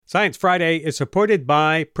Science Friday is supported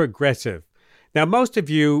by Progressive. Now, most of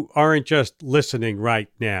you aren't just listening right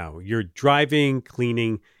now. You're driving,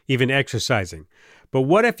 cleaning, even exercising. But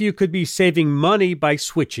what if you could be saving money by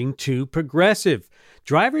switching to Progressive?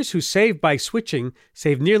 Drivers who save by switching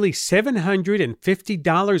save nearly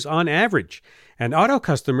 $750 on average. And auto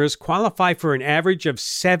customers qualify for an average of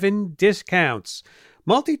 7 discounts.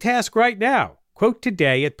 Multitask right now. Quote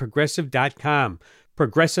today at Progressive.com.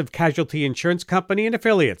 Progressive Casualty Insurance Company and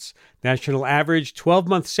Affiliates. National average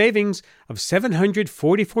 12-month savings of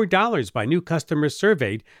 $744 by new customers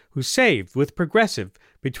surveyed who saved with Progressive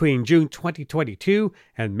between June 2022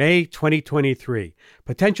 and May 2023.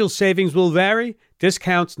 Potential savings will vary.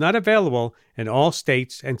 Discounts not available in all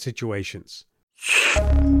states and situations.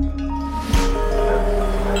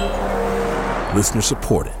 Listener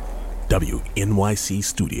supported. WNYC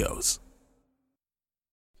Studios.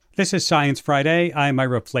 This is Science Friday. I'm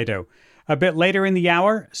Ira Flato. A bit later in the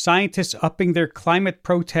hour, scientists upping their climate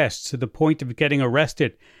protests to the point of getting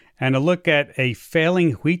arrested, and a look at a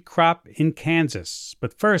failing wheat crop in Kansas.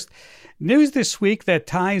 But first, news this week that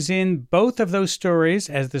ties in both of those stories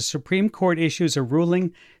as the Supreme Court issues a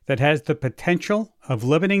ruling that has the potential of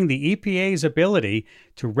limiting the EPA's ability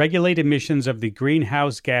to regulate emissions of the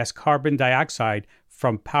greenhouse gas carbon dioxide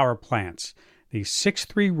from power plants. The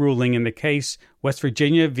 6-3 ruling in the case West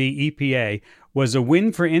Virginia v. EPA was a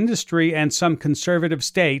win for industry and some conservative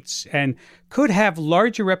states and could have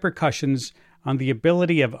larger repercussions on the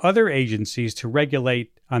ability of other agencies to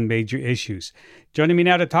regulate on major issues. Joining me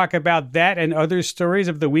now to talk about that and other stories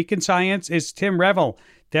of the week in science is Tim Revel,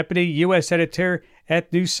 Deputy U.S. Editor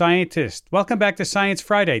at New Scientist. Welcome back to Science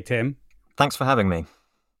Friday, Tim. Thanks for having me.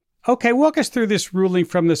 Okay, walk us through this ruling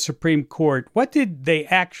from the Supreme Court. What did they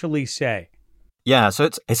actually say? Yeah, so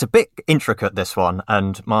it's a bit intricate, this one,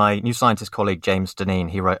 and my New Scientist colleague James Deneen,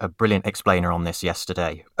 he wrote a brilliant explainer on this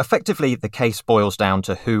yesterday. Effectively, the case boils down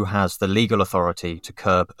to who has the legal authority to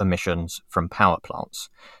curb emissions from power plants.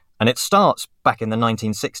 And it starts back in the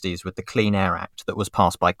 1960s with the Clean Air Act that was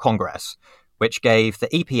passed by Congress, which gave the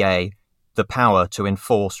EPA the power to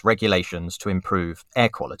enforce regulations to improve air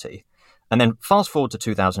quality. And then fast forward to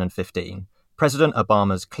 2015, President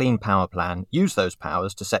Obama's Clean Power Plan used those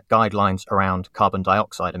powers to set guidelines around carbon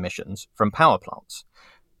dioxide emissions from power plants.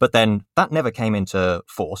 But then that never came into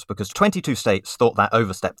force because 22 states thought that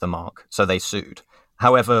overstepped the mark, so they sued.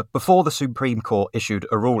 However, before the Supreme Court issued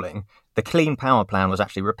a ruling, the Clean Power Plan was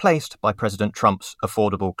actually replaced by President Trump's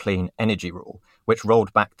Affordable Clean Energy Rule, which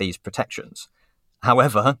rolled back these protections.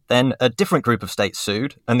 However, then a different group of states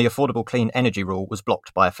sued, and the Affordable Clean Energy Rule was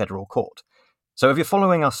blocked by a federal court. So if you're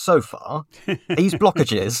following us so far, these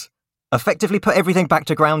blockages effectively put everything back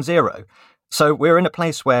to ground zero. So we're in a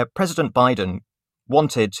place where President Biden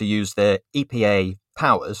wanted to use the EPA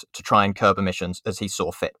powers to try and curb emissions as he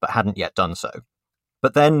saw fit, but hadn't yet done so.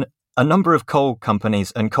 But then a number of coal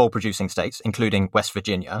companies and coal-producing states, including West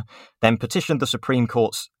Virginia, then petitioned the Supreme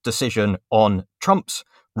Court's decision on Trump's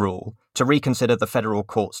rule to reconsider the federal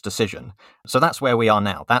court's decision. So that's where we are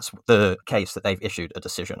now. That's the case that they've issued a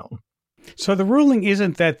decision on. So the ruling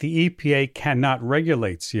isn't that the EPA cannot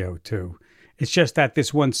regulate CO2. It's just that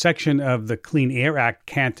this one section of the Clean Air Act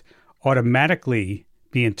can't automatically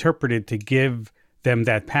be interpreted to give them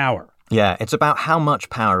that power. Yeah, it's about how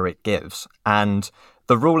much power it gives. And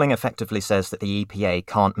the ruling effectively says that the EPA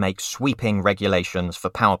can't make sweeping regulations for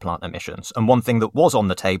power plant emissions. And one thing that was on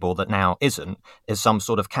the table that now isn't is some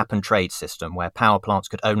sort of cap and trade system where power plants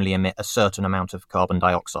could only emit a certain amount of carbon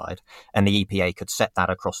dioxide and the EPA could set that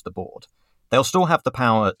across the board. They'll still have the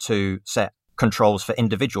power to set controls for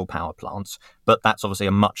individual power plants, but that's obviously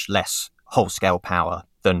a much less whole-scale power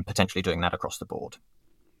than potentially doing that across the board.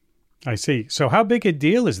 I see. So how big a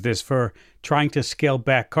deal is this for trying to scale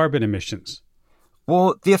back carbon emissions?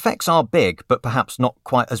 Well, the effects are big, but perhaps not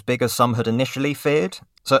quite as big as some had initially feared.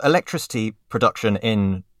 So electricity production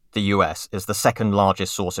in the US is the second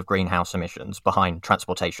largest source of greenhouse emissions behind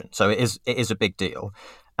transportation. So it is a big deal.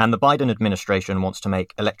 And the Biden administration wants to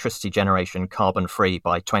make electricity generation carbon-free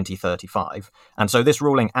by 2035. And so this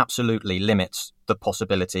ruling absolutely limits the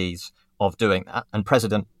possibilities of doing that. And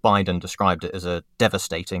President Biden described it as a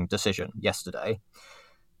devastating decision yesterday.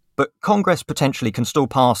 But Congress potentially can still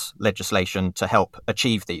pass legislation to help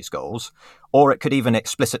achieve these goals, or it could even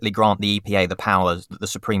explicitly grant the EPA the powers that the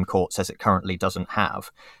Supreme Court says it currently doesn't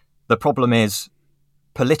have. The problem is,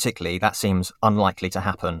 politically, that seems unlikely to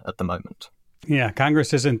happen at the moment. Yeah,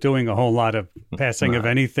 Congress isn't doing a whole lot of passing of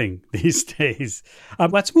anything these days.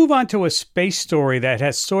 Let's move on to a space story that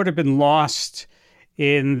has sort of been lost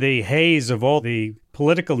in the haze of all the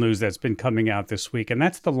political news that's been coming out this week, and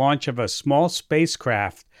that's the launch of a small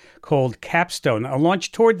spacecraft called Capstone, a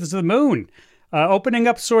launch towards the moon, opening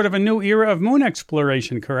up sort of a new era of moon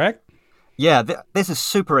exploration, correct? Yeah, this is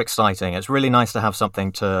super exciting. It's really nice to have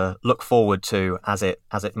something to look forward to as it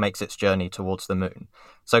makes its journey towards the moon.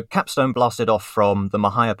 So Capstone blasted off from the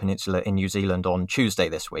Mahia Peninsula in New Zealand on Tuesday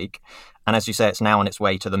this week. And as you say, it's now on its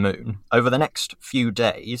way to the moon. Over the next few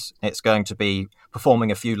days, it's going to be performing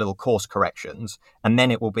a few little course corrections, and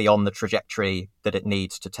then it will be on the trajectory that it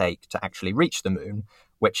needs to take to actually reach the moon,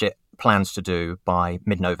 which it plans to do by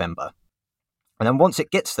mid-November. And then once it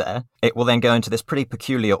gets there, it will then go into this pretty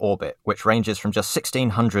peculiar orbit, which ranges from just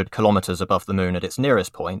 1,600 kilometers above the moon at its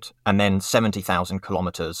nearest point, and then 70,000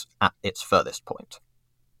 kilometers at its furthest point.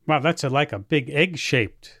 Wow, that's like a big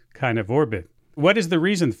egg-shaped kind of orbit. What is the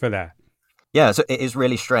reason for that? Yeah, so it is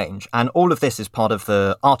really strange. And all of this is part of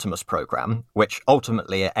the Artemis program, which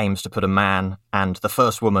ultimately it aims to put a man and the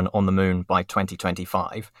first woman on the moon by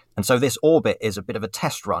 2025. And so this orbit is a bit of a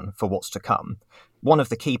test run for what's to come. One of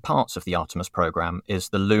the key parts of the Artemis program is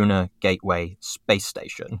the Lunar Gateway Space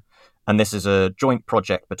Station. And this is a joint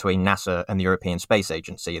project between NASA and the European Space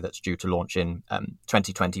Agency that's due to launch in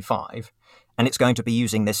 2025. And it's going to be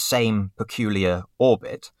using this same peculiar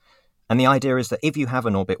orbit. And the idea is that if you have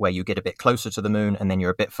an orbit where you get a bit closer to the moon and then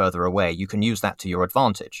you're a bit further away, you can use that to your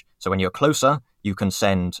advantage. So when you're closer, you can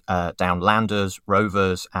send down landers,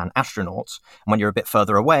 rovers, and astronauts. And when you're a bit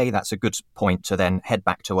further away, that's a good point to then head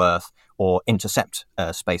back to Earth or intercept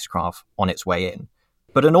a spacecraft on its way in.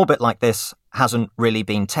 But an orbit like this hasn't really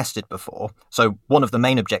been tested before. So one of the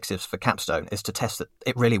main objectives for Capstone is to test that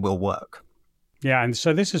it really will work. Yeah, and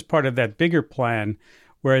so this is part of that bigger plan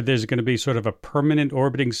where there's going to be sort of a permanent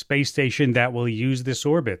orbiting space station that will use this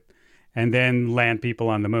orbit and then land people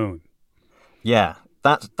on the moon. Yeah,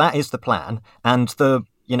 that is the plan. And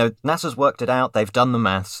NASA's worked it out, they've done the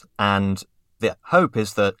maths, and the hope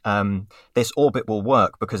is that this orbit will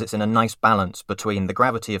work because it's in a nice balance between the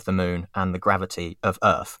gravity of the moon and the gravity of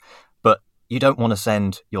Earth. But you don't want to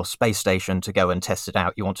send your space station to go and test it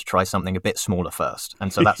out. You want to try something a bit smaller first.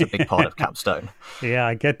 And so that's a big part of Capstone. Yeah,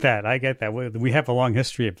 I get that. We have a long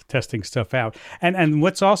history of testing stuff out. And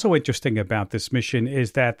what's also interesting about this mission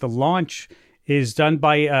is that the launch is done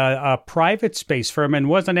by a private space firm and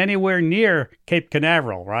wasn't anywhere near Cape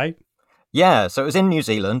Canaveral, right? Yeah, so it was in New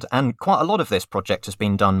Zealand, and quite a lot of this project has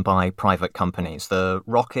been done by private companies. The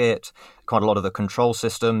rocket, quite a lot of the control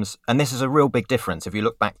systems, and this is a real big difference. If you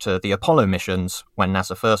look back to the Apollo missions when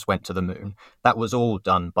NASA first went to the moon, that was all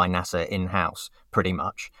done by NASA in-house, pretty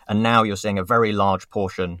much. And now you're seeing a very large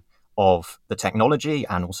portion of the technology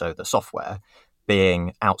and also the software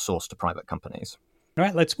being outsourced to private companies. All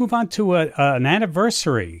right, let's move on to an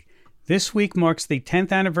anniversary. This week marks the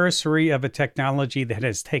 10th anniversary of a technology that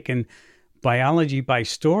has taken biology by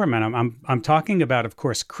storm, and I'm talking about, of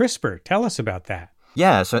course, CRISPR. Tell us about that.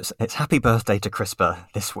 Yeah, so it's happy birthday to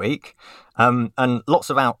CRISPR this week, and lots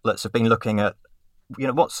of outlets have been looking at,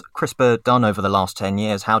 what's CRISPR done over the last 10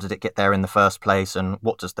 years? How did it get there in the first place, and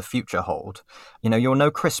what does the future hold? You'll know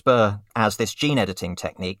CRISPR as this gene editing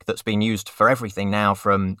technique that's been used for everything now,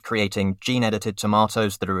 from creating gene-edited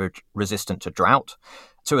tomatoes that are resistant to drought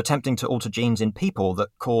to attempting to alter genes in people that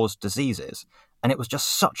cause diseases. And it was just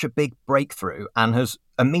such a big breakthrough and has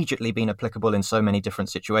immediately been applicable in so many different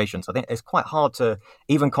situations. I think it's quite hard to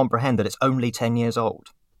even comprehend that it's only 10 years old.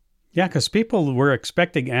 Yeah, because people were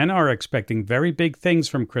expecting and are expecting very big things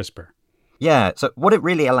from CRISPR. Yeah, so what it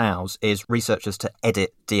really allows is researchers to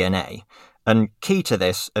edit DNA. And key to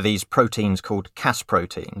this are these proteins called Cas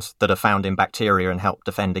proteins that are found in bacteria and help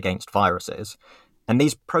defend against viruses. And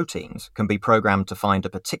these proteins can be programmed to find a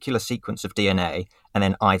particular sequence of DNA and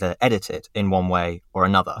then either edit it in one way or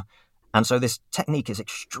another. And so this technique is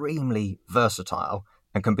extremely versatile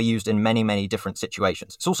and can be used in many, many different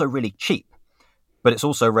situations. It's also really cheap, but it's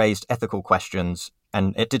also raised ethical questions,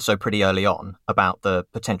 and it did so pretty early on, about the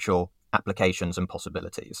potential applications and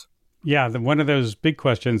possibilities. Yeah, one of those big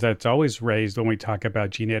questions that's always raised when we talk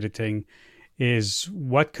about gene editing is,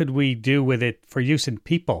 what could we do with it for use in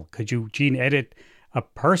people? Could you gene edit a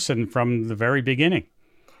person from the very beginning?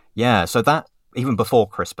 Yeah, so that, even before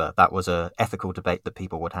CRISPR, that was an ethical debate that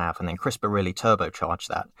people would have. And then CRISPR really turbocharged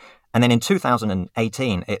that. And then in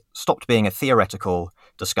 2018, it stopped being a theoretical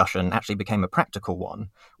discussion, actually became a practical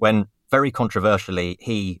one, when very controversially,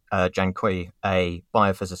 Jian Kui, a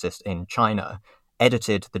biophysicist in China,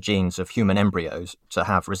 edited the genes of human embryos to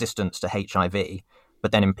have resistance to HIV,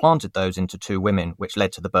 but then implanted those into 2 women, which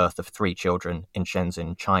led to the birth of 3 children in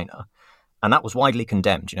Shenzhen, China. And that was widely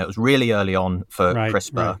condemned. It was really early on for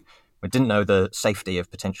CRISPR. Right. We didn't know the safety of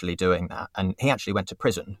potentially doing that. And he actually went to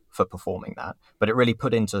prison for performing that. But it really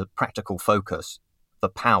put into practical focus the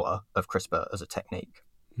power of CRISPR as a technique.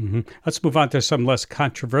 Mm-hmm. Let's move on to some less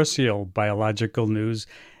controversial biological news.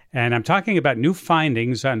 And I'm talking about new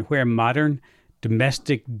findings on where modern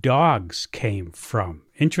domestic dogs came from.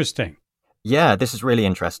 Interesting. Yeah, this is really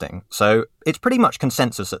interesting. So it's pretty much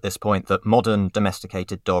consensus at this point that modern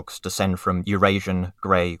domesticated dogs descend from Eurasian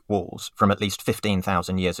grey wolves from at least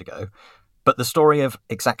 15,000 years ago. But the story of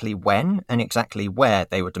exactly when and exactly where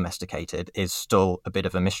they were domesticated is still a bit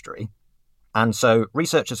of a mystery. And so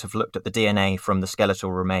researchers have looked at the DNA from the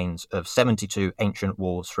skeletal remains of 72 ancient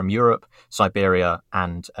wolves from Europe, Siberia,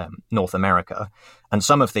 and North America. And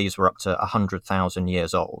some of these were up to 100,000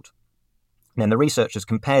 years old. And then the researchers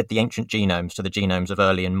compared the ancient genomes to the genomes of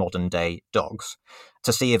early and modern day dogs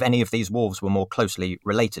to see if any of these wolves were more closely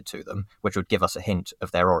related to them, which would give us a hint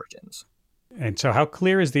of their origins. And so how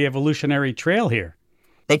clear is the evolutionary trail here?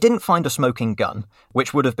 They didn't find a smoking gun,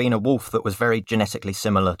 which would have been a wolf that was very genetically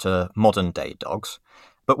similar to modern-day dogs.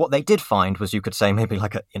 But what they did find was, you could say, maybe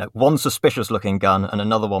like one suspicious-looking gun and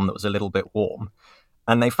another one that was a little bit warm.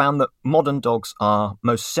 And they found that modern dogs are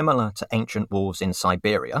most similar to ancient wolves in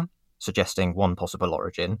Siberia, suggesting one possible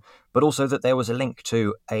origin, but also that there was a link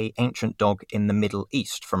to an ancient dog in the Middle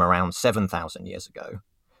East from around 7,000 years ago.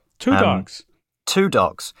 Two dogs. Two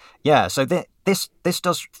dogs. Yeah, so this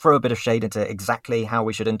does throw a bit of shade into exactly how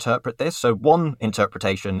we should interpret this. So one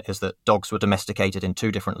interpretation is that dogs were domesticated in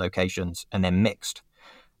two different locations and then mixed.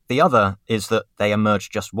 The other is that they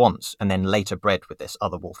emerged just once and then later bred with this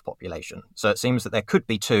other wolf population. So it seems that there could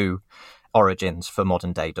be two origins for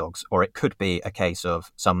modern-day dogs, or it could be a case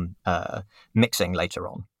of some mixing later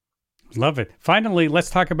on. Love it. Finally, let's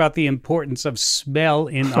talk about the importance of smell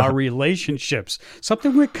in our relationships.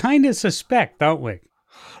 Something we kind of suspect, don't we?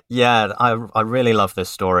 Yeah, I really love this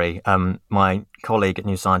story. My colleague at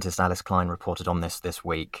New Scientist, Alice Klein, reported on this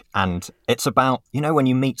week. And it's about, when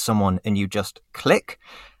you meet someone and you just click.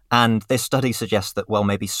 And this study suggests that, well,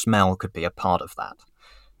 maybe smell could be a part of that.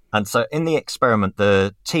 And so in the experiment,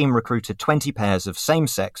 the team recruited 20 pairs of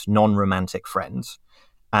same-sex, non-romantic friends.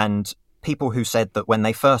 And people who said that when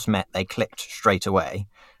they first met, they clicked straight away.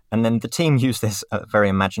 And then the team used this very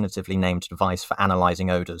imaginatively named device for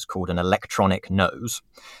analysing odours called an electronic nose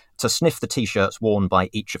to sniff the T-shirts worn by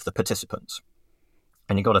each of the participants.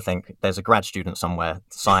 And you got to think, there's a grad student somewhere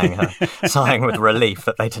sighing with relief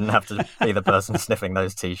that they didn't have to be the person sniffing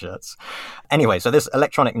those T-shirts. Anyway, so this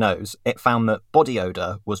electronic nose, it found that body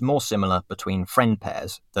odour was more similar between friend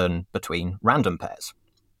pairs than between random pairs.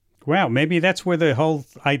 Wow, maybe that's where the whole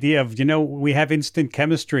idea of, we have instant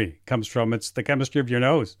chemistry comes from. It's the chemistry of your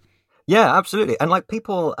nose. Yeah, absolutely. And like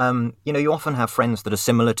people, you often have friends that are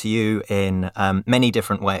similar to you in many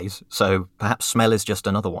different ways. So perhaps smell is just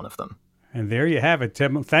another one of them. And there you have it,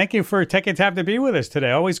 Tim. Thank you for taking time to be with us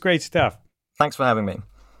today. Always great stuff. Thanks for having me.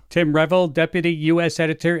 Tim Revel, Deputy U.S.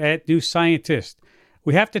 Editor at New Scientist.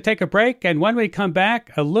 We have to take a break, and when we come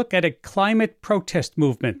back, a look at a climate protest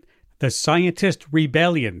movement. The Scientist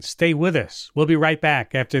Rebellion. Stay with us. We'll be right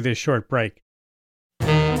back after this short break.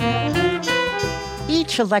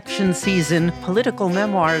 Each election season, political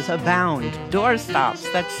memoirs abound,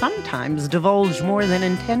 doorstops that sometimes divulge more than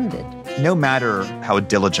intended. No matter how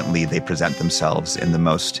diligently they present themselves in the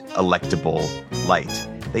most electable light,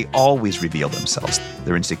 they always reveal themselves,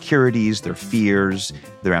 their insecurities, their fears,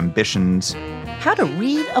 their ambitions. How to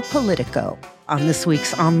read a Politico on this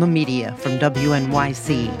week's On the Media from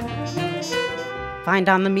WNYC. Find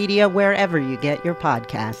On the Media wherever you get your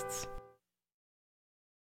podcasts.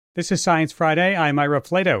 This is Science Friday. I'm Ira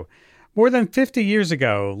Flato. More than 50 years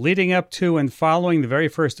ago, leading up to and following the very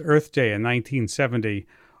first Earth Day in 1970,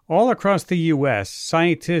 all across the U.S.,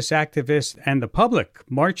 scientists, activists, and the public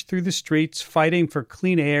marched through the streets fighting for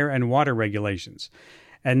clean air and water regulations.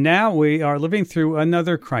 And now we are living through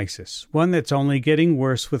another crisis, one that's only getting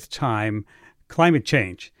worse with time, climate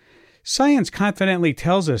change. Science confidently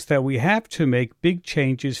tells us that we have to make big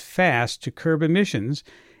changes fast to curb emissions,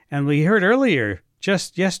 and we heard earlier,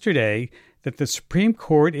 just yesterday, that the Supreme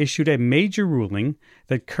Court issued a major ruling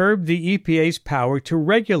that curbed the EPA's power to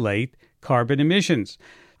regulate carbon emissions.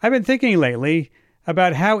 I've been thinking lately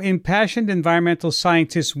about how impassioned environmental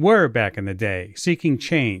scientists were back in the day, seeking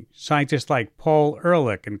change. Scientists like Paul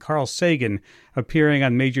Ehrlich and Carl Sagan appearing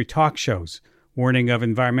on major talk shows, warning of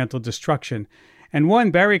environmental destruction. And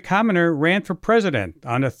one, Barry Commoner, ran for president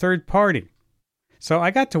on a third party. So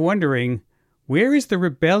I got to wondering, where is the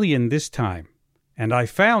rebellion this time? And I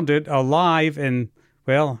found it alive and,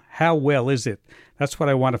 well, how well is it? That's what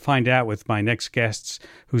I want to find out with my next guests,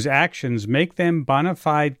 whose actions make them bona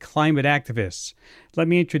fide climate activists. Let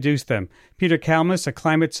me introduce them. Peter Kalmus, a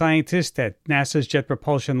climate scientist at NASA's Jet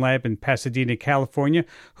Propulsion Lab in Pasadena, California,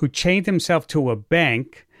 who chained himself to a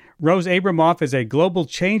bank. Rose Abramoff is a global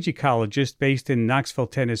change ecologist based in Knoxville,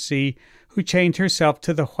 Tennessee, who chained herself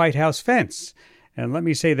to the White House fence. And let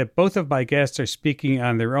me say that both of my guests are speaking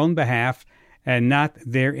on their own behalf and not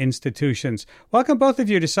their institutions. Welcome, both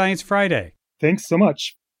of you, to Science Friday. Thanks so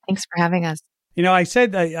much. Thanks for having us. You know, I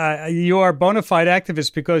said you are bona fide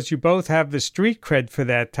activists because you both have the street cred for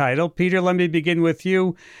that title. Peter, let me begin with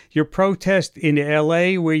you. Your protest in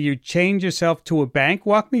L.A. where you chained yourself to a bank.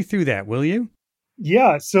 Walk me through that, will you?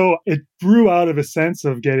 Yeah, so it grew out of a sense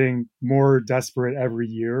of getting more desperate every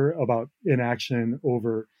year about inaction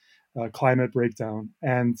over climate breakdown.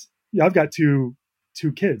 And I've got two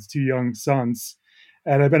kids, two young sons,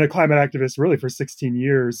 and I've been a climate activist really for 16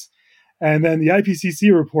 years. And then the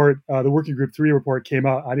IPCC report, the Working Group 3 report, came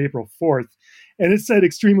out on April 4th. And it said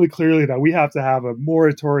extremely clearly that we have to have a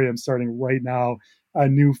moratorium starting right now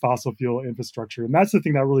on new fossil fuel infrastructure. And that's the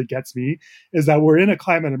thing that really gets me, is that we're in a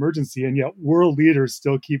climate emergency, and yet world leaders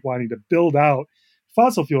still keep wanting to build out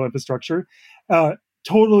fossil fuel infrastructure,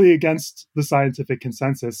 totally against the scientific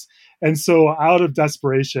consensus. And so out of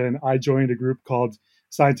desperation, I joined a group called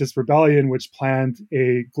Scientist Rebellion, which planned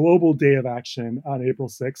a global day of action on April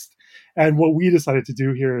 6th. And what we decided to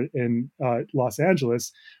do here in Los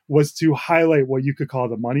Angeles was to highlight what you could call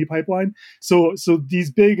the money pipeline. So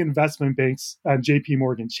these big investment banks, JP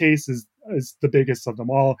Morgan Chase is the biggest of them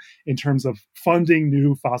all in terms of funding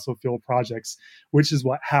new fossil fuel projects, which is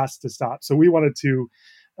what has to stop. So we wanted to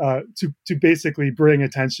basically bring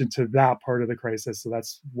attention to that part of the crisis. So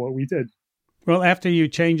that's what we did. Well, after you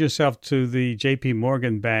changed yourself to the JP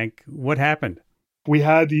Morgan Bank, what happened? We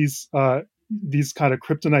had these kind of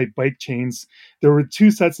kryptonite bike chains. There were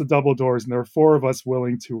 2 sets of double doors, and there were 4 of us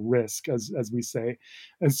willing to risk, as we say.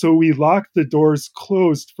 And so we locked the doors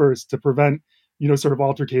closed first to prevent, sort of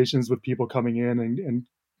altercations with people coming in and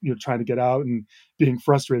trying to get out and being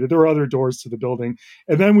frustrated. There were other doors to the building.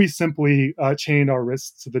 And then we simply chained our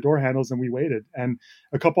wrists to the door handles, and we waited. And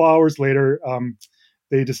a couple hours later,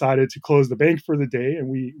 they decided to close the bank for the day, and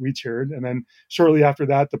we cheered. And then shortly after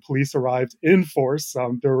that, the police arrived in force.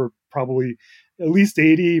 There were probably at least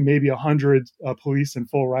 80, maybe 100 police in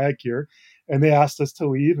full riot gear. And they asked us to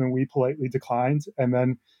leave, and we politely declined. And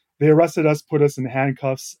then they arrested us, put us in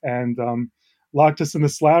handcuffs, and locked us in the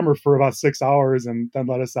slammer for about 6 hours, and then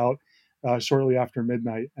let us out shortly after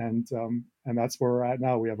midnight. And that's where we're at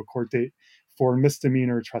now. We have a court date for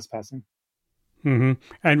misdemeanor trespassing. Mm-hmm.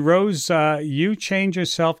 And Rose, you changed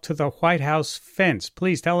yourself to the White House fence.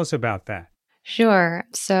 Please tell us about that. Sure.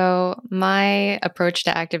 So my approach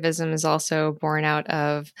to activism is also born out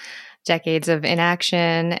of decades of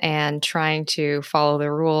inaction and trying to follow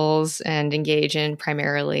the rules and engage in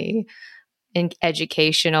primarily in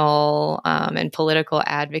educational and political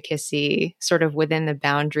advocacy, sort of within the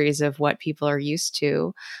boundaries of what people are used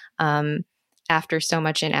to. After so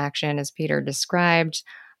much inaction, as Peter described,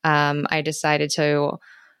 I decided to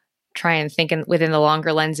try and think within the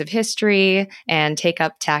longer lens of history and take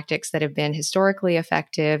up tactics that have been historically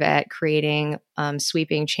effective at creating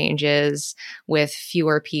sweeping changes with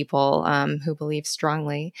fewer people who believe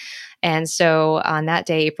strongly. And so on that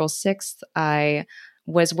day, April 6th, I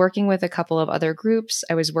was working with a couple of other groups.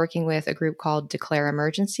 I was working with a group called Declare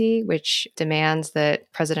Emergency, which demands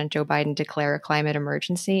that President Joe Biden declare a climate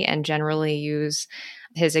emergency and generally use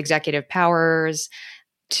his executive powers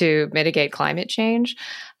to mitigate climate change.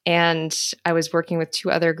 And I was working with 2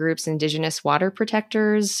 other groups, Indigenous Water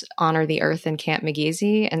Protectors, Honor the Earth, and Camp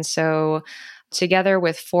McGeezy. And so together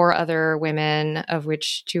with 4 other women, of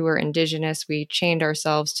which 2 were Indigenous, we chained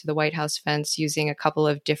ourselves to the White House fence using a couple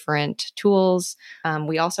of different tools.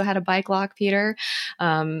 We also had a bike lock, Peter.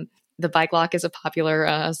 The bike lock is a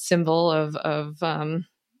popular symbol of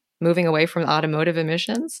moving away from automotive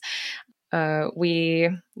emissions. We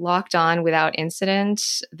locked on without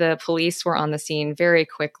incident. The police were on the scene very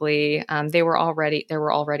quickly. There were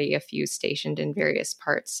already a few stationed in various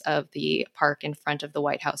parts of the park in front of the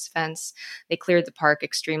White House fence. They cleared the park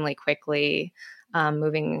extremely quickly,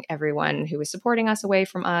 moving everyone who was supporting us away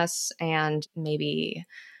from us, and maybe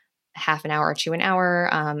half an hour to an hour,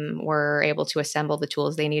 were able to assemble the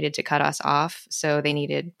tools they needed to cut us off. So they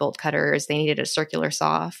needed bolt cutters. They needed a circular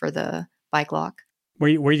saw for the bike lock.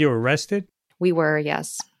 Were you arrested? We were,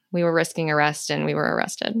 yes. We were risking arrest, and we were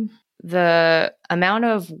arrested. The amount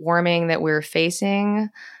of warming that we're facing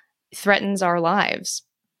threatens our lives.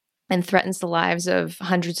 and threatens the lives of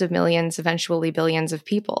hundreds of millions, eventually billions of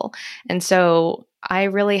people. And so I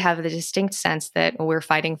really have the distinct sense that we're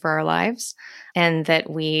fighting for our lives and that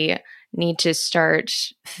we need to start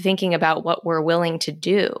thinking about what we're willing to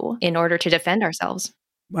do in order to defend ourselves.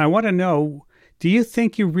 I want to know, do you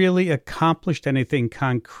think you really accomplished anything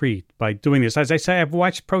concrete by doing this? As I say, I've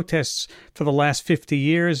watched protests for the last 50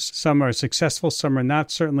 years. Some are successful, some are not.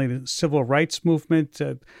 Certainly the civil rights movement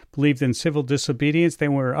believed in civil disobedience. They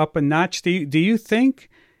were up a notch. Do you think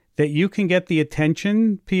that you can get the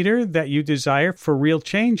attention, Peter, that you desire for real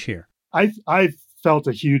change here? I felt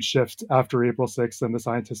a huge shift after April 6th and the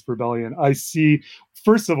Scientist Rebellion. I see,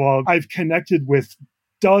 first of all, I've connected with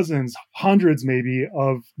dozens, hundreds maybe,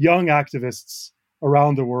 of young activists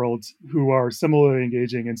around the world who are similarly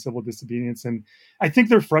engaging in civil disobedience. And I think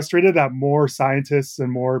they're frustrated that more scientists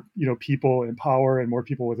and more, people in power and more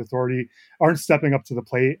people with authority aren't stepping up to the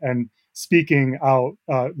plate and speaking out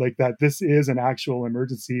like that this is an actual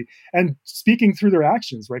emergency and speaking through their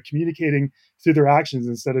actions, right? Communicating through their actions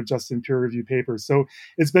instead of just in peer-reviewed papers. So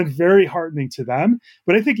it's been very heartening to them.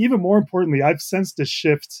 But I think even more importantly, I've sensed a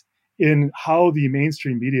shift in how the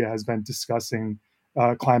mainstream media has been discussing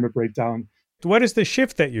climate breakdown. What is the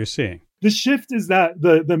shift that you're seeing? The shift is that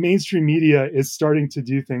the mainstream media is starting to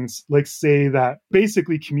do things like say that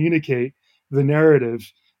basically communicate the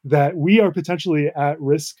narrative that we are potentially at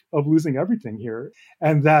risk of losing everything here,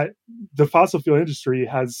 and that the fossil fuel industry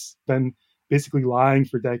has been basically lying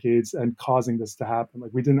for decades and causing this to happen. Like,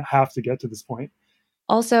 we didn't have to get to this point.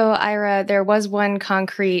 Also, Ira, there was one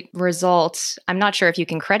concrete result. I'm not sure if you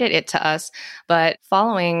can credit it to us, but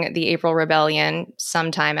following the April Rebellion,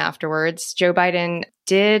 sometime afterwards, Joe Biden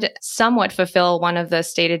did somewhat fulfill one of the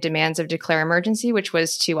stated demands of declare emergency, which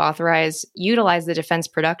was to utilize the Defense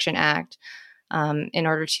Production Act in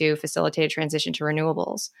order to facilitate a transition to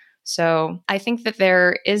renewables. So I think that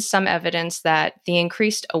there is some evidence that the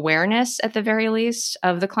increased awareness, at the very least,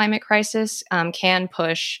 of the climate crisis can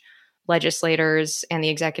push legislators and the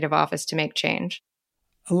executive office to make change.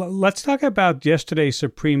 Let's talk about yesterday's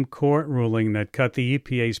Supreme Court ruling that cut the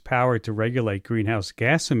EPA's power to regulate greenhouse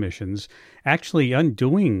gas emissions, actually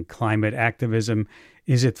undoing climate activism.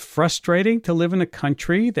 Is it frustrating to live in a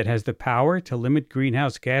country that has the power to limit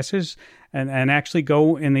greenhouse gases and actually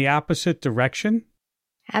go in the opposite direction?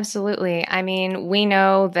 Absolutely. I mean, we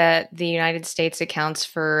know that the United States accounts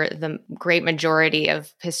for the great majority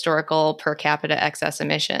of historical per capita excess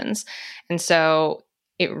emissions. And so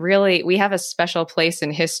we have a special place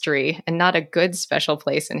in history, and not a good special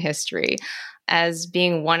place in history, as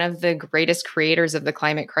being one of the greatest creators of the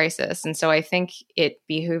climate crisis. And so I think it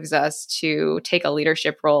behooves us to take a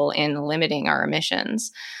leadership role in limiting our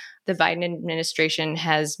emissions. The Biden administration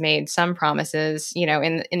has made some promises,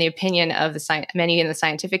 in the opinion of many in the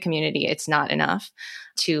scientific community, it's not enough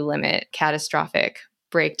to limit catastrophic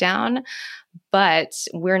breakdown. But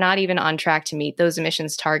we're not even on track to meet those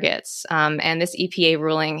emissions targets. And this EPA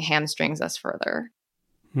ruling hamstrings us further.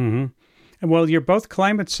 Mm-hmm. Well, you're both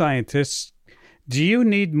climate scientists. Do you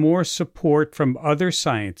need more support from other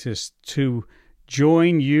scientists to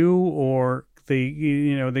join you or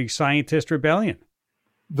the scientist rebellion?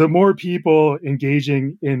 The more people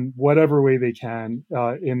engaging in whatever way they can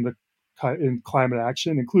in climate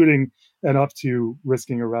action, including and up to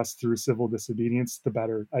risking arrest through civil disobedience, the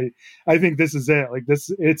better. I think this is it. Like this,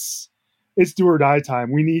 it's do or die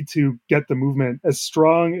time. We need to get the movement as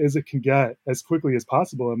strong as it can get as quickly as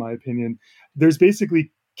possible, in my opinion. There's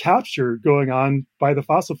basically capture going on by the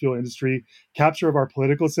fossil fuel industry, capture of our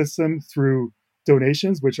political system through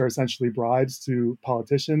donations, which are essentially bribes to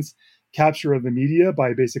politicians, capture of the media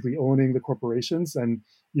by basically owning the corporations, and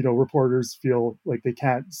reporters feel like they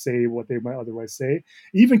can't say what they might otherwise say.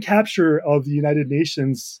 Even capture of the United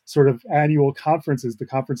Nations sort of annual conferences, the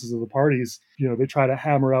conferences of the parties. They try to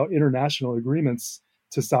hammer out international agreements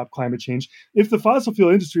to stop climate change. If the fossil fuel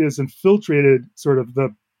industry has infiltrated sort of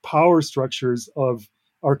the power structures of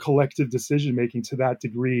our collective decision making to that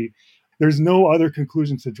degree, there's no other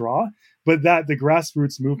conclusion to draw, but that the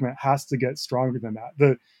grassroots movement has to get stronger than that.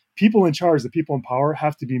 The people in charge, the people in power,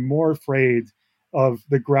 have to be more afraid of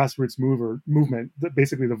the grassroots movement,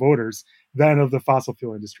 basically the voters, than of the fossil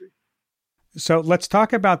fuel industry. So let's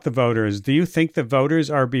talk about the voters. Do you think the voters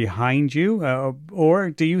are behind you, or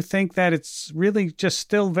do you think that it's really just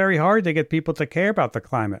still very hard to get people to care about the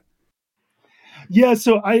climate? Yeah,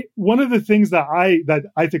 so one of the things that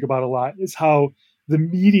I think about a lot is how the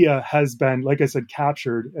media has been, like I said,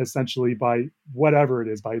 captured essentially by whatever it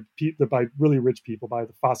is, by really rich people, by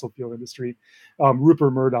the fossil fuel industry.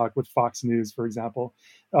 Rupert Murdoch with Fox News, for example,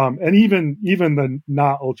 and even the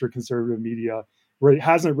not ultra conservative media where it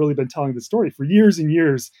hasn't really been telling the story. For years and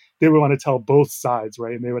years, they would want to tell both sides,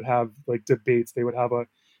 right? And they would have like debates. They would have a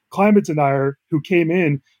climate denier who came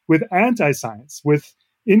in with anti-science, with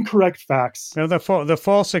incorrect facts. Well, the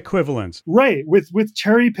false equivalence. Right, with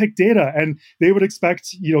cherry-picked data. And they would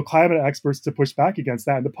expect, climate experts to push back against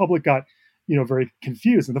that. And the public got, very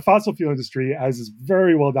confused. And the fossil fuel industry, as is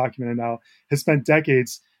very well documented now, has spent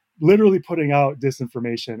decades literally putting out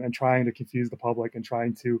disinformation and trying to confuse the public and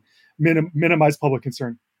trying to minimize public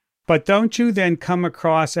concern. But don't you then come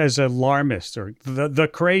across as alarmist or the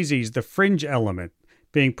crazies, the fringe element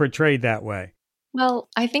being portrayed that way? Well,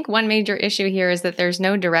 I think one major issue here is that there's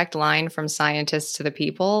no direct line from scientists to the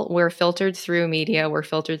people. We're filtered through media. We're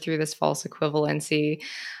filtered through this false equivalency.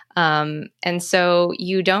 And so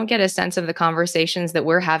you don't get a sense of the conversations that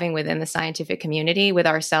we're having within the scientific community with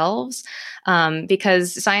ourselves,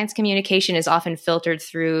 because science communication is often filtered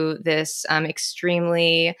through this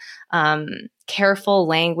extremely careful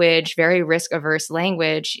language, very risk-averse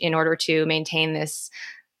language in order to maintain this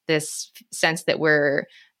sense that we're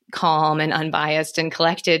calm and unbiased and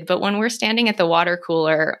collected. But when we're standing at the water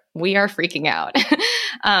cooler, we are freaking out.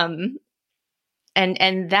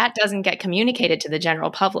 And that doesn't get communicated to the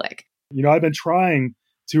general public. I've been trying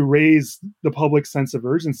to raise the public sense of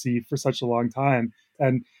urgency for such a long time,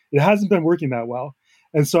 and it hasn't been working that well.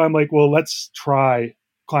 And so I'm like, well, let's try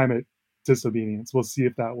climate disobedience. We'll see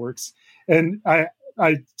if that works. And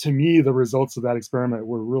to me, the results of that experiment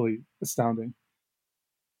were really astounding.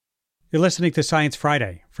 You're listening to Science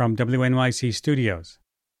Friday from WNYC Studios.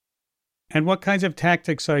 And what kinds of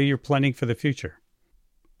tactics are you planning for the future?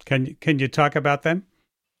 Can you talk about them?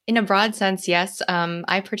 In a broad sense, yes.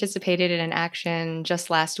 I participated in an action just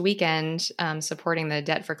last weekend supporting the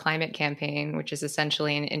Debt for Climate campaign, which is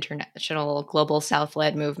essentially an international global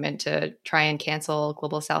South-led movement to try and cancel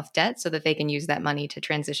global South debt so that they can use that money to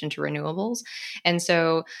transition to renewables. And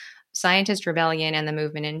so Scientist Rebellion and the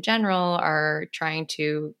movement in general are trying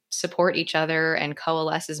to support each other and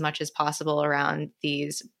coalesce as much as possible around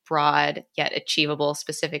these broad yet achievable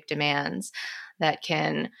specific demands that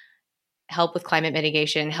can help with climate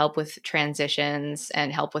mitigation, help with transitions,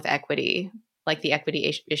 and help with equity, like the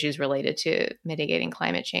equity issues related to mitigating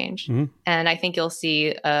climate change. Mm-hmm. And I think you'll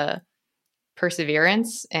see a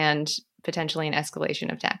perseverance and potentially an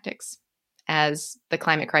escalation of tactics as the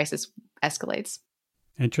climate crisis escalates.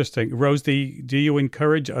 Interesting. Rose, do you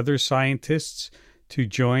encourage other scientists to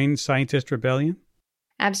join Scientist Rebellion?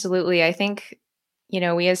 Absolutely. I think,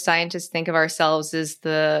 we as scientists think of ourselves as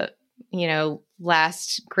the,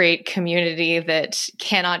 last great community that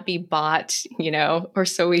cannot be bought, or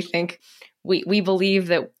so we think. We believe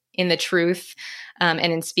that in the truth and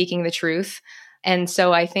in speaking the truth. And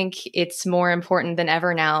so I think it's more important than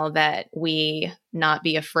ever now that we not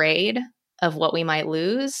be afraid of what we might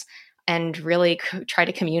lose and really try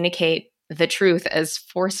to communicate the truth as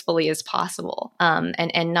forcefully as possible,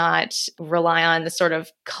 and not rely on the sort of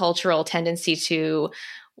cultural tendency to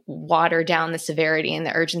water down the severity and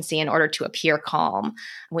the urgency in order to appear calm.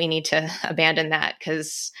 We need to abandon that,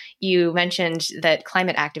 because you mentioned that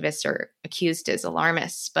climate activists are accused as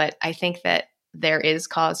alarmists, but I think that there is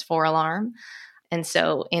cause for alarm. And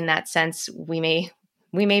so in that sense, we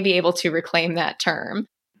may be able to reclaim that term.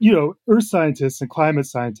 Earth scientists and climate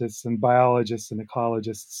scientists and biologists and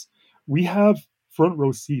ecologists, we have front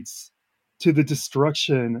row seats to the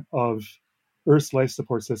destruction of Earth's life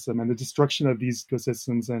support system and the destruction of these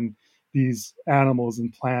ecosystems and these animals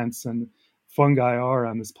and plants and fungi are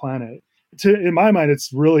on this planet. In my mind,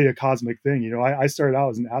 it's really a cosmic thing. I started out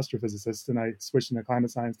as an astrophysicist and I switched into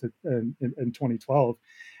climate science in 2012.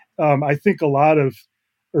 I think a lot of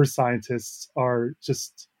Earth scientists are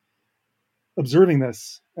just observing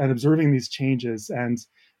this and observing these changes, and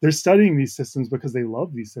they're studying these systems because they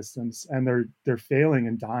love these systems, and they're failing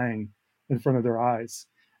and dying in front of their eyes.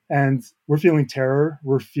 And we're feeling terror,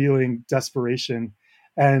 we're feeling desperation.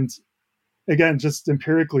 And again, just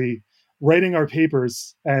empirically writing our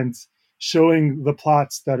papers and showing the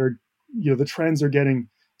plots that are, the trends are getting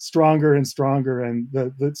stronger and stronger, and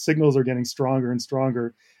the signals are getting stronger and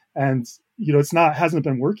stronger. And, hasn't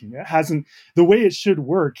been working. It hasn't, the way it should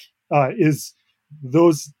work is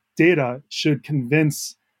those data should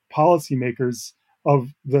convince policymakers of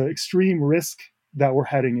the extreme risk that we're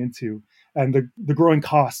heading into, and the growing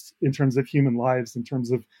cost in terms of human lives, in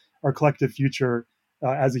terms of our collective future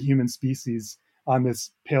as a human species on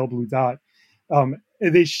this pale blue dot.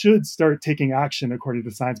 They should start taking action according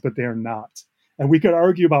to science, but they are not. And we could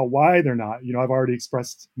argue about why they're not. I've already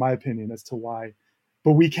expressed my opinion as to why.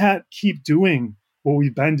 But we can't keep doing what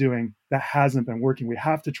we've been doing that hasn't been working. We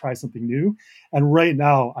have to try something new. And right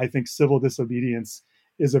now, I think civil disobedience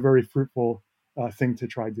is a very fruitful thing to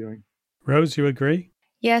try doing. Rose, you agree?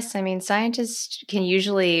 Yes, I mean,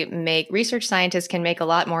 research scientists can make a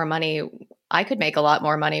lot more money. I could make a lot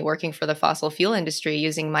more money working for the fossil fuel industry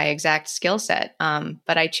using my exact skill set,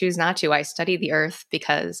 but I choose not to. I study the earth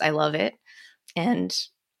because I love it, and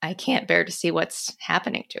I can't bear to see what's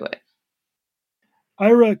happening to it.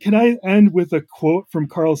 Ira, can I end with a quote from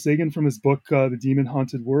Carl Sagan from his book, The Demon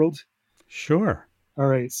Haunted World? Sure. All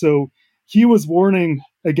right. So he was warning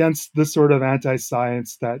against the sort of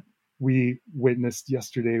anti-science that we witnessed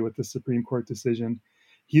yesterday with the Supreme Court decision.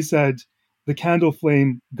 He said, "The candle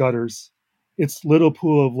flame gutters. Its little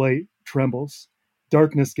pool of light trembles.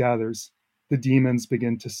 Darkness gathers. The demons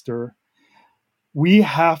begin to stir." We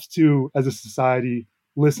have to, as a society,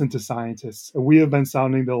 listen to scientists. We have been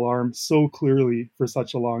sounding the alarm so clearly for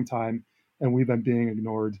such a long time, and we've been being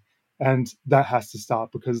ignored. And that has to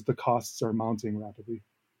stop because the costs are mounting rapidly.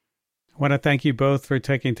 I want to thank you both for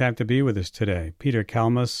taking time to be with us today. Peter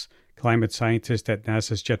Kalmus, climate scientist at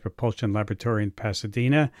NASA's Jet Propulsion Laboratory in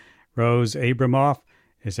Pasadena. Rose Abramoff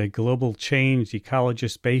is a global change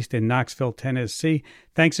ecologist based in Knoxville, Tennessee.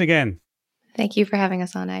 Thanks again. Thank you for having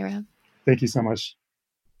us on, Ira. Thank you so much.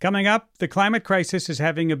 Coming up, the climate crisis is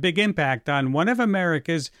having a big impact on one of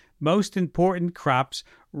America's most important crops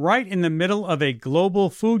right in the middle of a global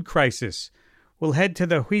food crisis. We'll head to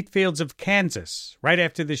the wheat fields of Kansas right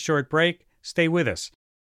after this short break. Stay with us.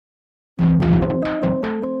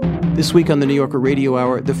 This week on the New Yorker Radio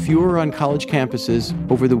Hour, the furor on college campuses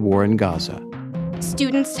over the war in Gaza.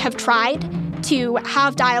 Students have tried to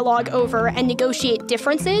have dialogue over and negotiate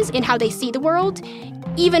differences in how they see the world,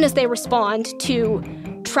 even as they respond to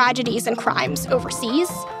tragedies and crimes overseas.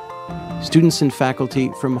 Students and faculty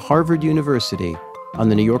from Harvard University on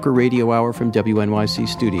the New Yorker Radio Hour from WNYC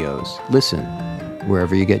Studios. Listen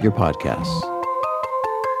wherever you get your podcasts.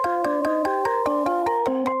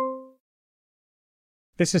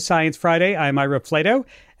 This is Science Friday. I'm Ira Flato,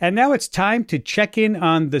 and now it's time to check in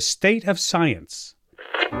on the state of science.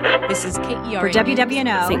 This is KERA for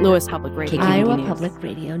WWNO, St. Louis Public Radio, Iowa Public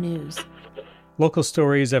Radio News. Local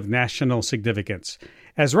stories of national significance.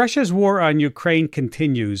 As Russia's war on Ukraine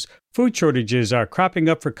continues, food shortages are cropping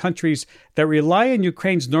up for countries that rely on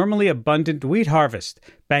Ukraine's normally abundant wheat harvest.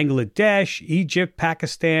 Bangladesh, Egypt,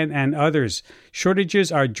 Pakistan, and others.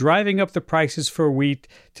 Shortages are driving up the prices for wheat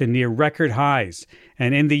to near record highs.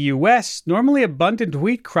 And in the U.S., normally abundant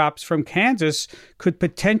wheat crops from Kansas could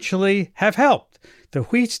potentially have helped. The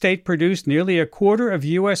wheat state produced nearly a quarter of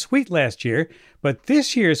U.S. wheat last year, but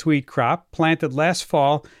this year's wheat crop, planted last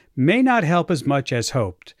fall, may not help as much as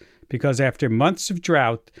hoped, because after months of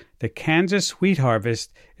drought, the Kansas wheat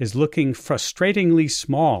harvest is looking frustratingly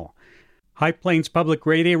small. High Plains Public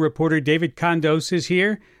Radio reporter David Condos is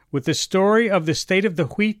here with the story of the state of the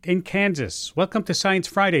wheat in Kansas. Welcome to Science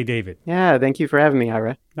Friday, David. Yeah, thank you for having me,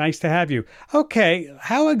 Ira. Nice to have you. Okay,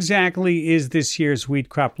 how exactly is this year's wheat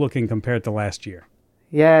crop looking compared to last year?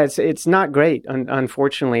 Yeah, it's not great,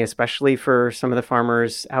 unfortunately, especially for some of the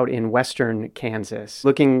farmers out in western Kansas.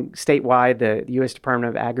 Looking statewide, the U.S. Department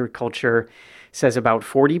of Agriculture says about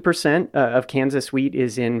 40% of Kansas wheat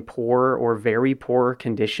is in poor or very poor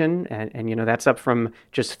condition. And you know, that's up from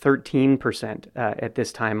just 13% at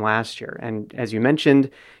this time last year. And as you mentioned,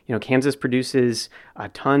 you know, Kansas produces a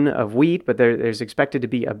ton of wheat, but there's expected to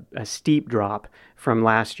be a steep drop from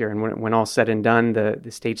last year. And when all said and done, the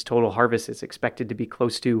state's total harvest is expected to be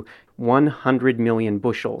close to 100 million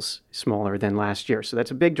bushels smaller than last year. So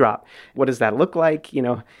that's a big drop. What does that look like? You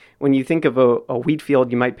know, when you think of a wheat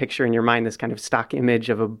field, you might picture in your mind this kind of stock image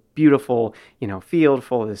of a beautiful, you know, field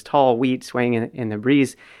full of this tall wheat swaying in the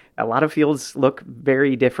breeze. A lot of fields look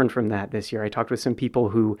very different from that this year. I talked with some people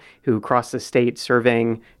who crossed the state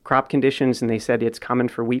surveying crop conditions, and they said it's common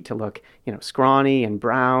for wheat to look, you know, scrawny and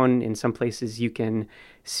brown. In some places you can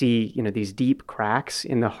see, you know, these deep cracks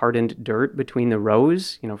in the hardened dirt between the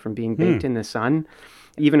rows, you know, from being baked in the sun.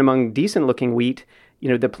 Even among decent looking wheat, you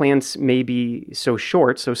know, the plants may be so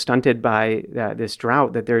short, so stunted by this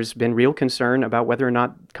drought that there's been real concern about whether or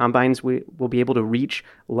not combines will be able to reach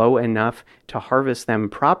low enough to harvest them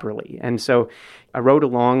properly. And so I rode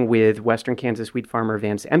along with Western Kansas wheat farmer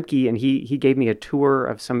Vance Emke, and he gave me a tour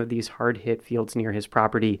of some of these hard-hit fields near his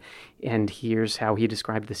property, and here's how he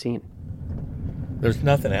described the scene. There's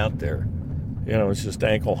nothing out there. You know, it's just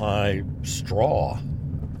ankle-high straw.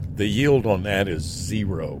 The yield on that is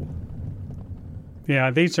zero.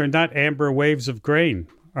 Yeah, these are not amber waves of grain,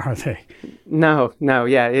 are they? No.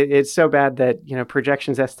 Yeah, it's so bad that, you know,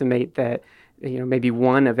 projections estimate that, you know, maybe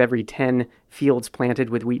 1 of every 10 fields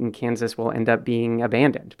planted with wheat in Kansas will end up being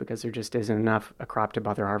abandoned because there just isn't enough a crop to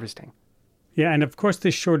bother harvesting. Yeah, and of course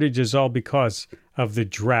this shortage is all because of the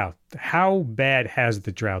drought. How bad has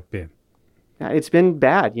the drought been? It's been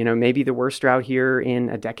bad, maybe the worst drought here in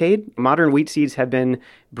a decade. Modern wheat seeds have been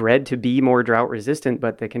bred to be more drought resistant,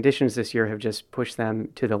 but the conditions this year have just pushed them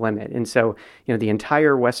to the limit. And so, the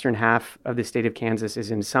entire western half of the state of Kansas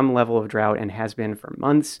is in some level of drought and has been for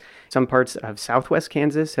months. Some parts of southwest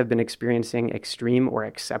Kansas have been experiencing extreme or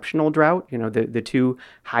exceptional drought, the two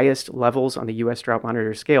highest levels on the U.S. Drought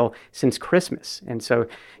Monitor scale since Christmas. And so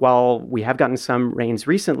while we have gotten some rains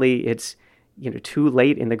recently, it's too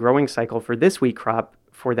late in the growing cycle for this wheat crop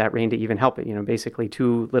for that rain to even help it, basically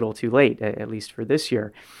too little too late, at least for this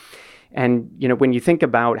year. And, when you think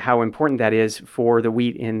about how important that is for the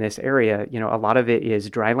wheat in this area, a lot of it is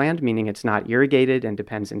dry land, meaning it's not irrigated and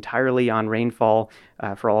depends entirely on rainfall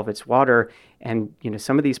for all of its water. And,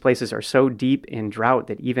 some of these places are so deep in drought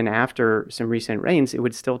that even after some recent rains, it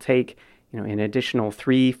would still take, an additional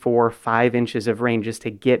 3, 4, 5 inches of rain just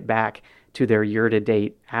to get back to their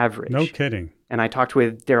year-to-date average. No kidding. And I talked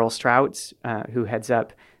with Daryl Strouts, who heads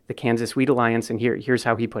up the Kansas Wheat Alliance, and here's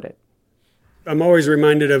how he put it. I'm always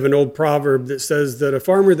reminded of an old proverb that says that a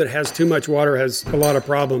farmer that has too much water has a lot of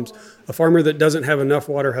problems. A farmer that doesn't have enough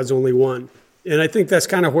water has only one. And I think that's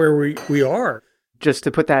kind of where we are. Just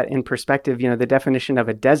to put that in perspective, the definition of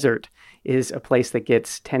a desert is a place that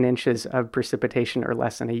gets 10 inches of precipitation or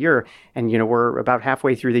less in a year. And, we're about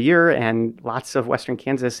halfway through the year, and lots of western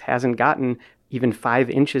Kansas hasn't gotten even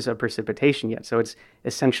 5 inches of precipitation yet. So it's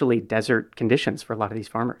essentially desert conditions for a lot of these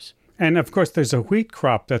farmers. And, of course, there's a wheat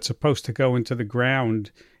crop that's supposed to go into the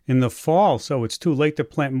ground in the fall. So it's too late to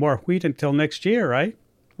plant more wheat until next year, right?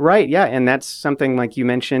 Right, yeah, and that's something like you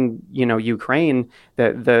mentioned, Ukraine,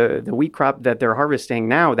 the wheat crop that they're harvesting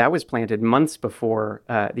now, that was planted months before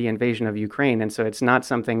the invasion of Ukraine. And so it's not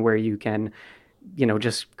something where you can,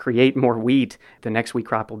 just create more wheat. The next wheat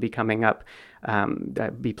crop will be coming up,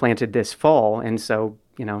 be planted this fall. And so,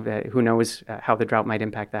 who knows how the drought might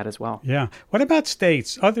impact that as well. Yeah. What about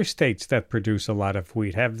other states that produce a lot of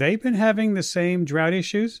wheat? Have they been having the same drought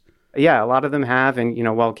issues? Yeah, a lot of them have. And,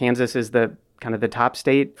 while Kansas is the kind of the top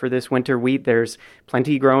state for this winter wheat, there's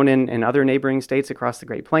plenty grown in other neighboring states across the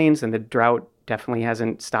Great Plains, and the drought definitely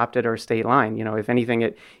hasn't stopped at our state line. If anything,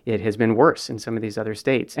 it has been worse in some of these other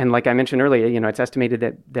states. And like I mentioned earlier, it's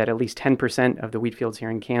estimated that at least 10% of the wheat fields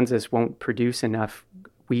here in Kansas won't produce enough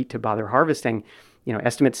wheat to bother harvesting.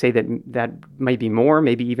 Estimates say that might be more,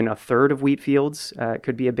 maybe even a third of wheat fields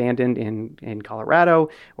could be abandoned in Colorado,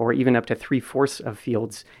 or even up to 3/4 of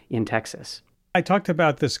fields in Texas. I talked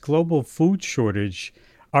about this global food shortage.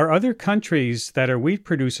 Are other countries that are wheat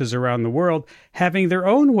producers around the world having their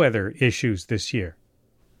own weather issues this year?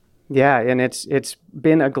 Yeah, and it's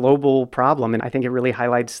been a global problem, and I think it really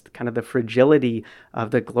highlights kind of the fragility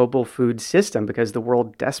of the global food system, because the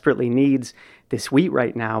world desperately needs this wheat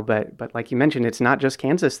right now. But like you mentioned, it's not just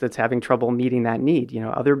Kansas that's having trouble meeting that need.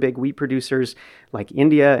 Other big wheat producers like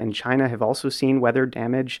India and China have also seen weather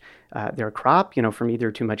damage their crop, from either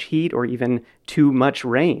too much heat or even too much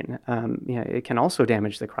rain. It can also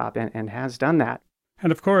damage the crop and has done that.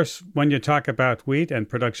 And of course, when you talk about wheat and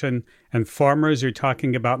production and farmers, you're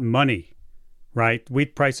talking about money, right?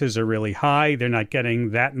 Wheat prices are really high. They're not getting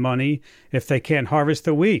that money if they can't harvest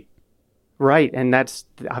the wheat. Right. And that's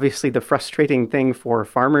obviously the frustrating thing for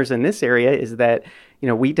farmers in this area is that,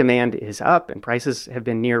 wheat demand is up and prices have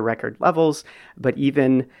been near record levels. But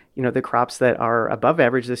even, the crops that are above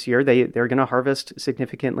average this year, they're going to harvest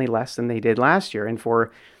significantly less than they did last year. And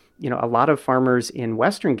for a lot of farmers in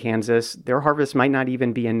western Kansas, their harvest might not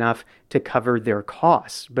even be enough to cover their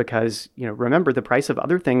costs because, remember, the price of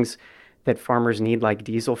other things that farmers need, like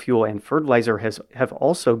diesel fuel and fertilizer, have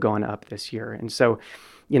also gone up this year. And so,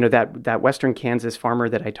 that western Kansas farmer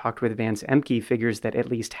that I talked with, Vance Emke, figures that at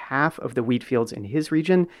least half of the wheat fields in his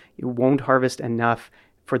region won't harvest enough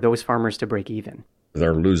for those farmers to break even.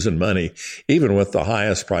 They're losing money, even with the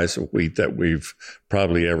highest price of wheat that we've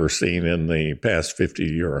probably ever seen in the past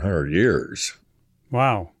 50 or 100 years.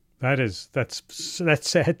 Wow, that's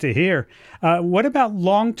sad to hear. What about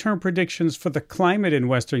long-term predictions for the climate in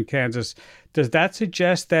western Kansas? Does that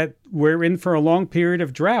suggest that we're in for a long period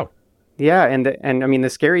of drought? Yeah, and I mean, the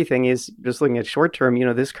scary thing is, just looking at short term,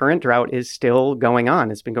 this current drought is still going on.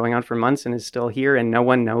 It's been going on for months and is still here, and no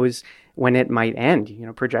one knows when it might end.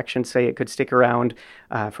 Projections say it could stick around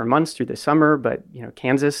for months through the summer, but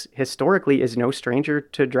Kansas historically is no stranger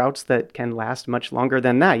to droughts that can last much longer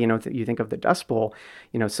than that. You think of the Dust Bowl,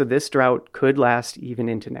 so this drought could last even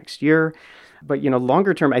into next year. But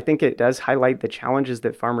longer term, I think it does highlight the challenges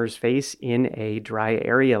that farmers face in a dry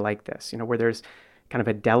area like this, where there's kind of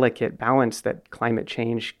a delicate balance that climate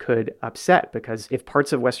change could upset, because if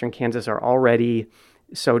parts of western Kansas are already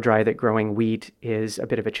so dry that growing wheat is a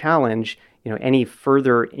bit of a challenge, any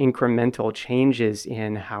further incremental changes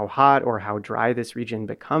in how hot or how dry this region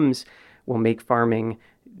becomes will make farming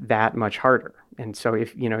that much harder. And so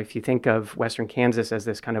if you think of western Kansas as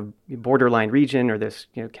this kind of borderline region, or this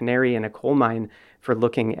canary in a coal mine for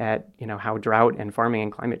looking at how drought and farming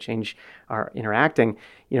and climate change are interacting,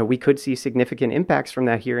 we could see significant impacts from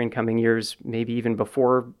that here in coming years, maybe even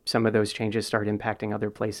before some of those changes start impacting other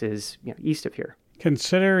places east of here.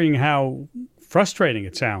 Considering how frustrating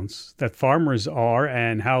it sounds that farmers are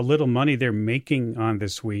and how little money they're making on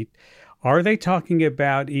this wheat, are they talking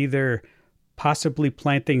about either possibly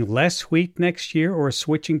planting less wheat next year or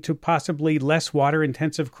switching to possibly less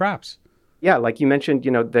water-intensive crops? Yeah, like you mentioned,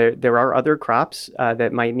 there are other crops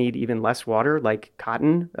that might need even less water, like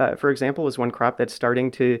cotton, for example, is one crop that's starting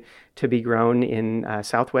to be grown in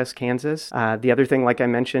southwest Kansas. The other thing, like I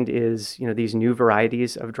mentioned, is these new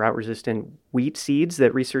varieties of drought-resistant wheat seeds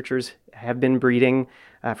that researchers have been breeding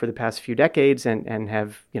for the past few decades and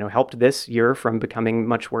have helped this year from becoming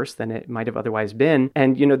much worse than it might have otherwise been.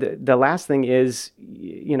 And the last thing is,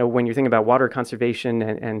 when you're thinking about water conservation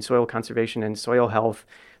and soil conservation and soil health,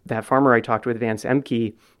 that farmer I talked with, Vance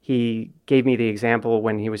Emke, he gave me the example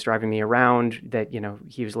when he was driving me around that,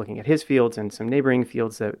 he was looking at his fields and some neighboring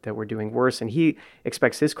fields that were doing worse. And he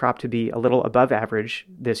expects his crop to be a little above average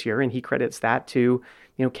this year. And he credits that to,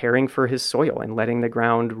 caring for his soil and letting the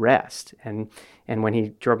ground rest. And when he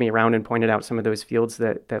drove me around and pointed out some of those fields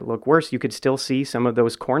that look worse, you could still see some of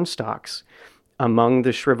those corn stalks among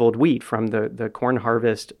the shriveled wheat from the corn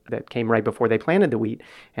harvest that came right before they planted the wheat.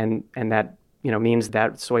 And that means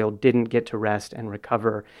that soil didn't get to rest and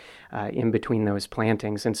recover in between those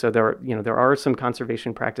plantings. And so there are some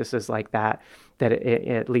conservation practices like that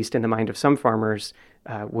at least in the mind of some farmers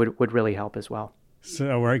would really help as well.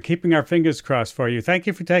 So we're keeping our fingers crossed for you. Thank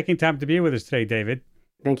you for taking time to be with us today, David.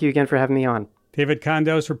 Thank you again for having me on. David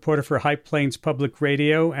Condos, reporter for High Plains Public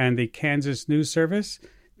Radio and the Kansas News Service.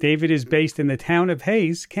 David is based in the town of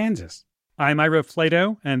Hays, Kansas. I'm Ira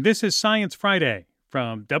Flato, and this is Science Friday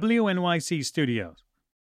from WNYC Studios.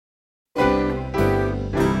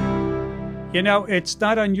 It's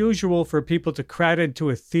not unusual for people to crowd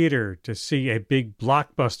into a theater to see a big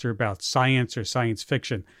blockbuster about science or science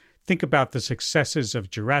fiction. Think about the successes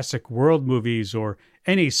of Jurassic World movies or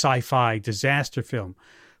any sci-fi disaster film.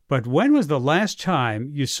 But when was the last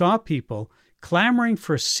time you saw people clamoring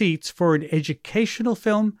for seats for an educational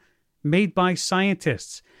film made by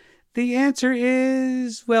scientists? The answer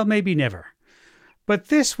is, well, maybe never. But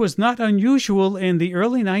this was not unusual in the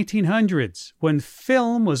early 1900s, when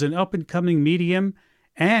film was an up-and-coming medium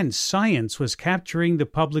and science was capturing the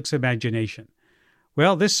public's imagination.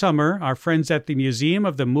 Well, this summer, our friends at the Museum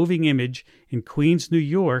of the Moving Image in Queens, New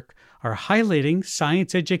York, are highlighting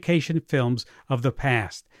science education films of the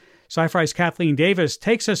past. Sci-Fi's Kathleen Davis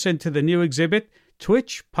takes us into the new exhibit,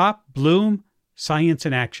 Twitch, Pop, Bloom, Science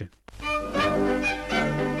in Action.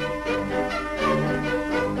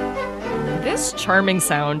 This charming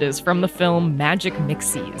sound is from the film Magic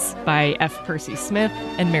Mixies by F. Percy Smith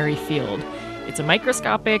and Mary Field. It's a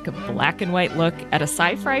microscopic, black and white look at a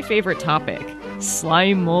sci-fi favorite topic,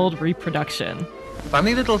 slime mold reproduction.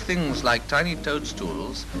 Funny little things like tiny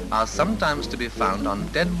toadstools are sometimes to be found on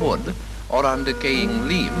dead wood or on decaying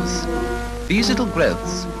leaves. These little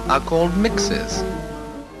growths are called mixes.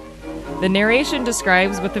 The narration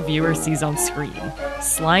describes what the viewer sees on screen.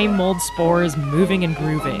 Slime mold spores moving and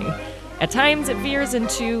grooving. At times, it veers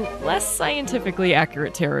into less scientifically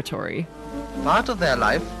accurate territory. Part of their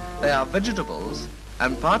life, they are vegetables,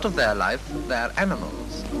 and part of their life, they are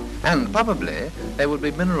animals. And probably, they would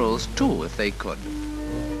be minerals too if they could.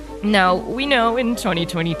 Now, we know in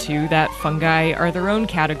 2022 that fungi are their own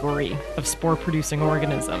category of spore-producing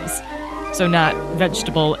organisms. So not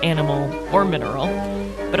vegetable, animal, or mineral.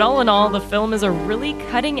 But all in all, the film is a really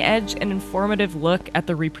cutting-edge and informative look at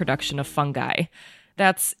the reproduction of fungi.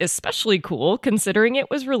 That's especially cool considering it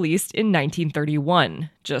was released in 1931,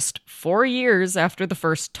 just 4 years after the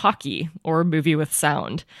first talkie, or movie with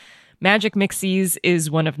sound. Magic Mixies is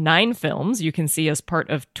one of 9 films you can see as part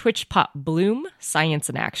of Twitch Pop Bloom, Science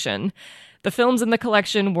in Action. The films in the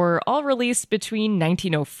collection were all released between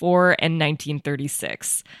 1904 and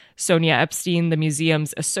 1936. Sonia Epstein, the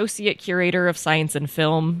museum's associate curator of science and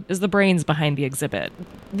film, is the brains behind the exhibit.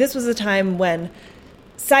 This was a time when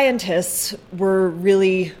scientists were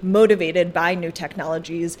really motivated by new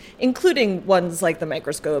technologies, including ones like the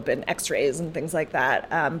microscope and x-rays and things like that.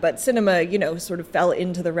 But cinema, sort of fell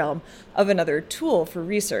into the realm of another tool for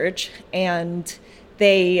research. And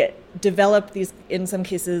they develop these, in some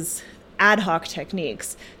cases, ad hoc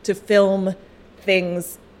techniques to film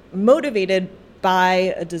things motivated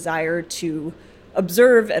by a desire to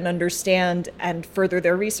observe and understand and further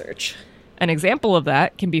their research. An example of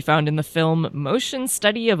that can be found in the film Motion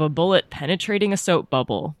Study of a Bullet Penetrating a Soap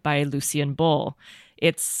Bubble by Lucien Bull.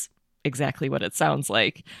 It's exactly what it sounds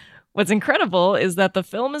like. What's incredible is that the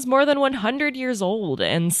film is more than 100 years old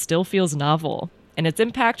and still feels novel, and its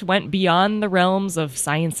impact went beyond the realms of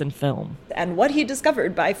science and film. And what he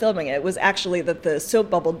discovered by filming it was actually that the soap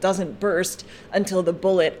bubble doesn't burst until the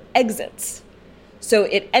bullet exits. So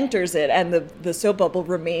it enters it and the soap bubble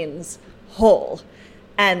remains whole.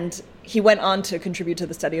 And he went on to contribute to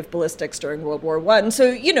the study of ballistics during World War I.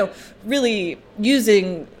 So, really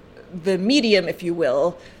using the medium, if you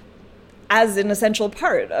will, as an essential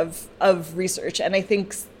part of research. And I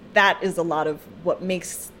think that is a lot of what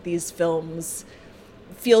makes these films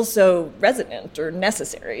feel so resonant or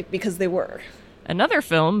necessary, because they were. Another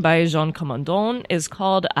film by Jean Comandon is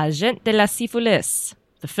called Agent de la Syphilis.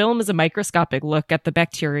 The film is a microscopic look at the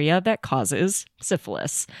bacteria that causes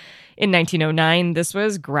syphilis. In 1909, this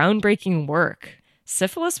was groundbreaking work.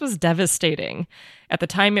 Syphilis was devastating. At the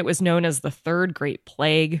time, it was known as the Third Great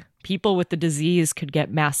Plague. People with the disease could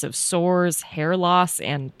get massive sores, hair loss,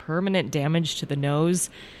 and permanent damage to the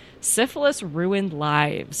nose. Syphilis ruined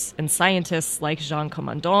lives, and scientists like Jean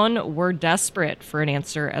Comandon were desperate for an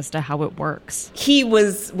answer as to how it works. He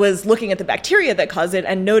was looking at the bacteria that caused it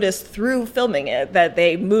and noticed through filming it that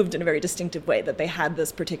they moved in a very distinctive way, that they had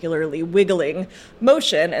this particularly wiggling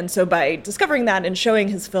motion. And so by discovering that and showing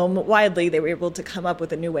his film widely, they were able to come up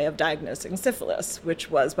with a new way of diagnosing syphilis,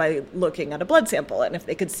 which was by looking at a blood sample. And if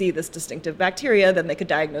they could see this distinctive bacteria, then they could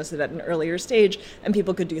diagnose it at an earlier stage, and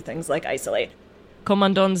people could do things like isolate.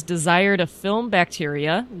 Comandon's desire to film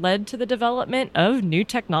bacteria led to the development of new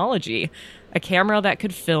technology, a camera that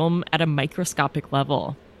could film at a microscopic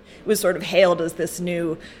level. It was sort of hailed as this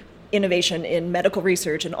new innovation in medical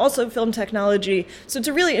research and also film technology. So it's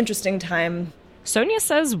a really interesting time. Sonia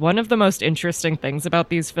says one of the most interesting things about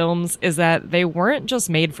these films is that they weren't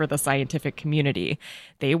just made for the scientific community.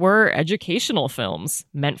 They were educational films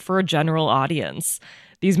meant for a general audience.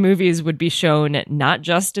 These movies would be shown not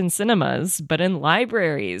just in cinemas, but in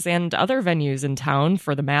libraries and other venues in town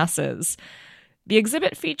for the masses. The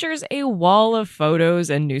exhibit features a wall of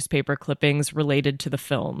photos and newspaper clippings related to the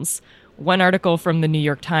films. One article from the New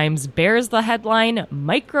York Times bears the headline,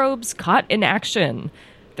 "Microbes Caught in Action."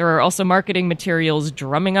 There are also marketing materials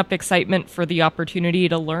drumming up excitement for the opportunity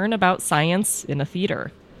to learn about science in a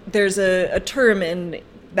theater. There's a term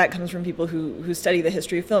that comes from people who study the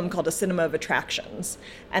history of film called a cinema of attractions.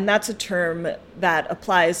 And that's a term that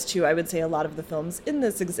applies to, I would say, a lot of the films in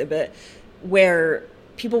this exhibit, where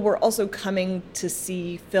people were also coming to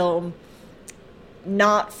see film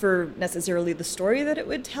not for necessarily the story that it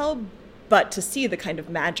would tell, but to see the kind of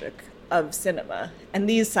magic of cinema. And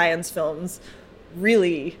these science films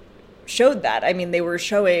really showed that. I mean, they were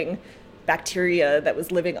showing bacteria that was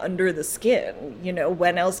living under the skin.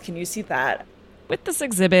 When else can you see that? With this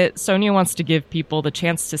exhibit, Sonia wants to give people the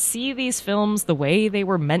chance to see these films the way they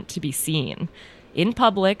were meant to be seen, in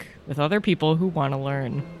public, with other people who want to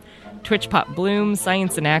learn. Twitch Pop Bloom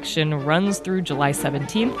Science in Action runs through July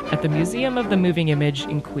 17th at the Museum of the Moving Image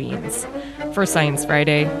in Queens. For Science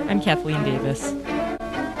Friday, I'm Kathleen Davis.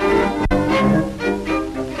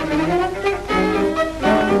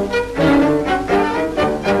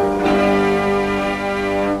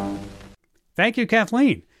 Thank you,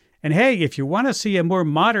 Kathleen. And hey, if you want to see a more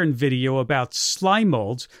modern video about slime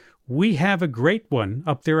molds, we have a great one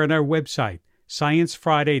up there on our website,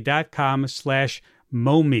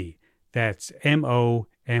 sciencefriday.com/MOMI. That's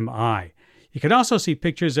MOMI. You can also see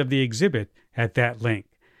pictures of the exhibit at that link.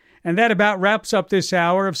 And that about wraps up this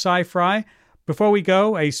hour of Sci-Fri. Before we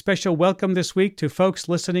go, a special welcome this week to folks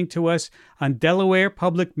listening to us on Delaware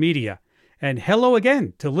Public Media. And hello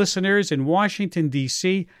again to listeners in Washington,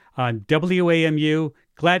 D.C. on WAMU.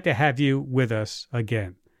 Glad to have you with us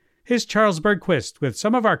again. Here's Charles Bergquist with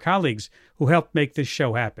some of our colleagues who helped make this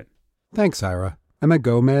show happen. Thanks, Ira. Emma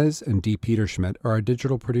Gomez and Dee Peterschmidt are our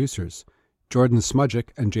digital producers. Jordan Smudgick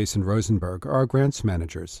and Jason Rosenberg are our grants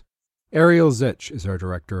managers. Ariel Zitch is our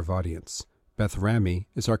director of audience. Beth Ramy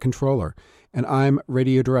is our controller. And I'm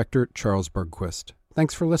radio director Charles Bergquist.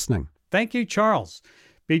 Thanks for listening. Thank you, Charles.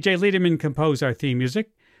 BJ Liederman composed our theme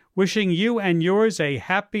music. Wishing you and yours a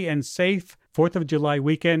happy and safe 4th of July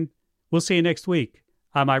weekend. We'll see you next week.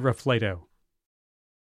 I'm Ira Flato.